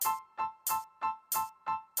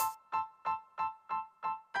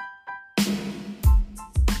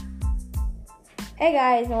Hey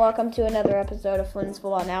guys, and welcome to another episode of Flynn's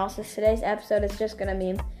Football Analysis. Today's episode is just going to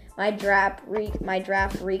be my draft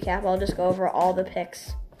recap. I'll just go over all the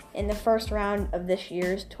picks in the first round of this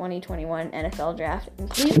year's 2021 NFL Draft in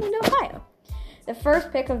Cleveland, Ohio. The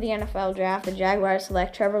first pick of the NFL Draft, the Jaguars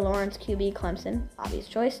select Trevor Lawrence, QB, Clemson, obvious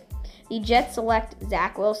choice. The Jets select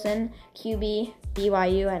Zach Wilson, QB,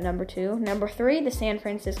 BYU at number 2. Number 3, the San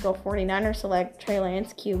Francisco 49ers select Trey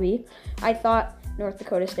Lance, QB. North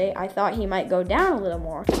Dakota State. I thought he might go down a little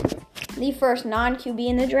more. The first non-QB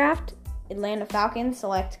in the draft, Atlanta Falcons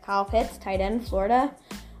select Kyle Pitts, tight end, Florida.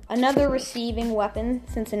 Another receiving weapon,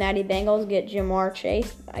 Cincinnati Bengals get Jamar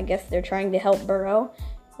Chase. I guess they're trying to help Burrow,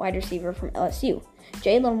 wide receiver from LSU.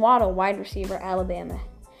 Jalen Waddle, wide receiver, Alabama.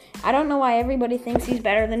 I don't know why everybody thinks he's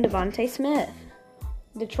better than Devontae Smith.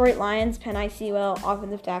 Detroit Lions, Penei Sewell,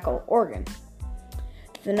 offensive tackle, Oregon.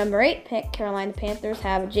 The number 8 pick, Carolina Panthers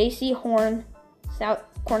have J.C. Horn,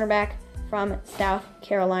 cornerback from South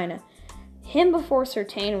Carolina. Him before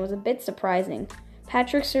Surtain was a bit surprising.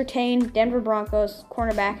 Patrick Surtain, Denver Broncos,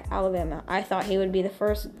 cornerback, Alabama. I thought he would be the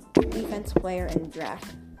first defensive player in the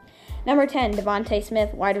draft. Number 10, Devontae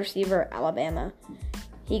Smith, wide receiver, Alabama.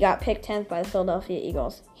 He got picked 10th by the Philadelphia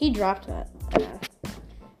Eagles. He dropped that.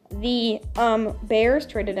 The Bears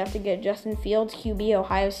traded up to get Justin Fields, QB,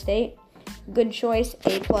 Ohio State. Good choice,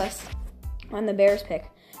 A+ on the Bears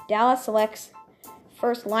pick. Dallas selects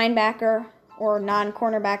first linebacker or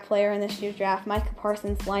non-cornerback player in this year's draft, Micah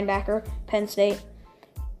Parsons, linebacker, Penn State.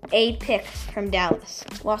 A pick from Dallas.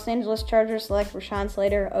 Los Angeles Chargers select Rashawn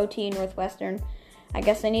Slater, OT, Northwestern. I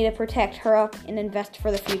guess they need to protect Hurok and invest for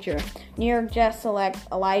the future. New York Jets select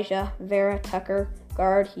Elijah Vera Tucker,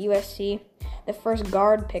 guard, USC. The first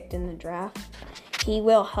guard picked in the draft. He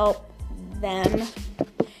will help them.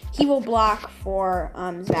 He will block for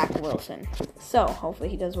Zach Wilson. So, hopefully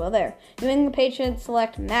he does well there. New England Patriots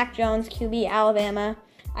select Mac Jones, QB, Alabama.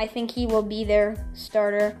 I think he will be their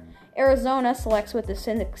starter. Arizona selects with the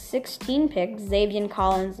 16 pick, Xavier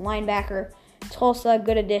Collins, linebacker, Tulsa,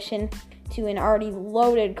 good addition to an already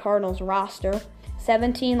loaded Cardinals roster.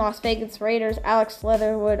 17, Las Vegas Raiders, Alex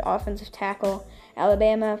Leatherwood, offensive tackle,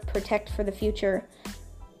 Alabama, protect for the future.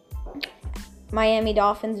 Miami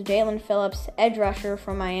Dolphins, Jalen Phillips, edge rusher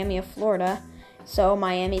from Miami of Florida. So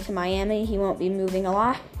Miami to Miami, he won't be moving a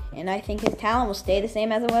lot. And I think his talent will stay the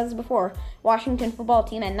same as it was before. Washington football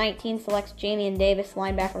team at 19 selects Jamian Davis,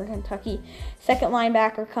 linebacker, Kentucky. Second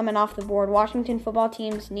linebacker coming off the board. Washington football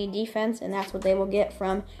teams need defense, and that's what they will get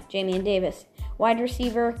from Jamian Davis. Wide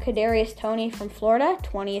receiver, Kadarius Toney from Florida,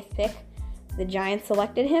 20th pick. The Giants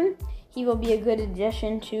selected him. He will be a good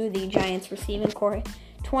addition to the Giants receiving corps.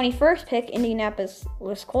 21st pick, Indianapolis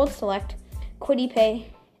Colts select Kwity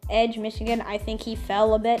Paye, edge, Michigan. I think he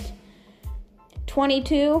fell a bit.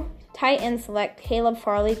 22, Titans select Caleb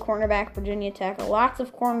Farley, cornerback, Virginia Tech. Lots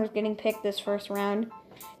of corners getting picked this first round.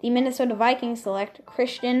 The Minnesota Vikings select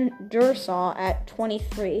Christian Dursaw at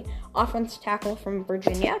 23, offensive tackle from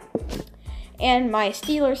Virginia. And my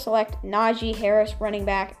Steelers select Najee Harris, running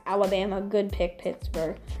back, Alabama. Good pick,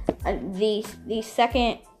 Pittsburgh. The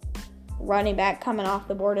second running back coming off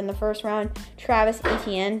the board in the first round, Travis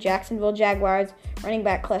Etienne, Jacksonville Jaguars, running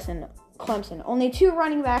back, Clemson. Only 2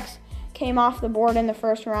 running backs came off the board in the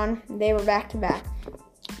first round. They were back-to-back.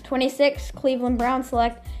 26, Cleveland Browns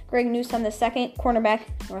select Greg Newsome II, cornerback,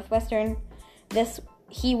 Northwestern.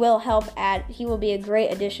 He will be a great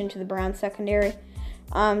addition to the Browns secondary.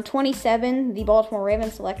 27, the Baltimore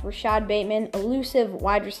Ravens select Rashad Bateman, elusive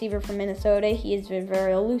wide receiver from Minnesota. He is a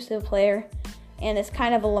very elusive player, and it's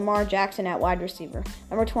kind of a Lamar Jackson at wide receiver.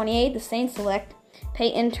 Number 28, the Saints select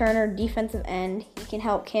Peyton Turner, defensive end. He can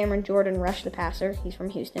help Cameron Jordan rush the passer. He's from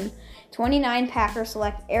Houston. 29, Packers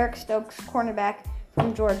select Eric Stokes, cornerback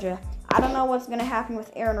from Georgia. I don't know what's going to happen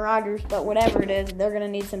with Aaron Rodgers, but whatever it is, they're going to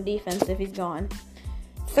need some defense if he's gone.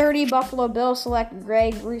 30, Buffalo Bills select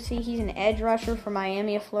Greg Rusi. He's an edge rusher from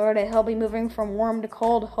Miami of Florida. He'll be moving from warm to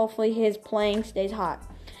cold. Hopefully his playing stays hot.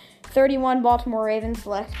 31, Baltimore Ravens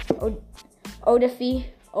select Odafe,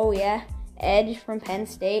 edge from Penn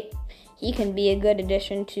State. He can be a good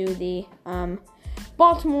addition to the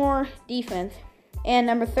Baltimore defense. And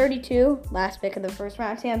number 32, last pick of the first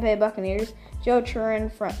round, Tampa Bay Buccaneers, Joe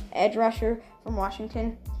Tryon, edge rusher from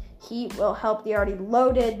Washington. He will help the already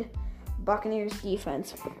loaded Buccaneers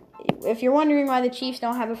defense. If you're wondering why the Chiefs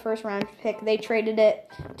don't have a first round pick, they traded it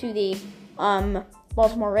to the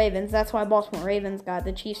Baltimore Ravens. That's why Baltimore Ravens got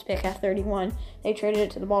the Chiefs pick at 31. They traded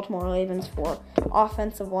it to the Baltimore Ravens for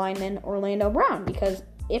offensive lineman Orlando Brown, because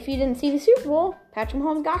if you didn't see the Super Bowl, Patrick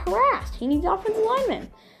Mahomes got harassed. He needs offensive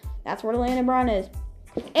linemen. That's what Orlando Brown is.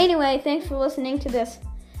 Anyway, thanks for listening to this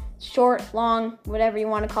short, long, whatever you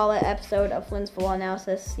want to call it, episode of Flynn's Football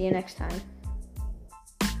Analysis. See you next time.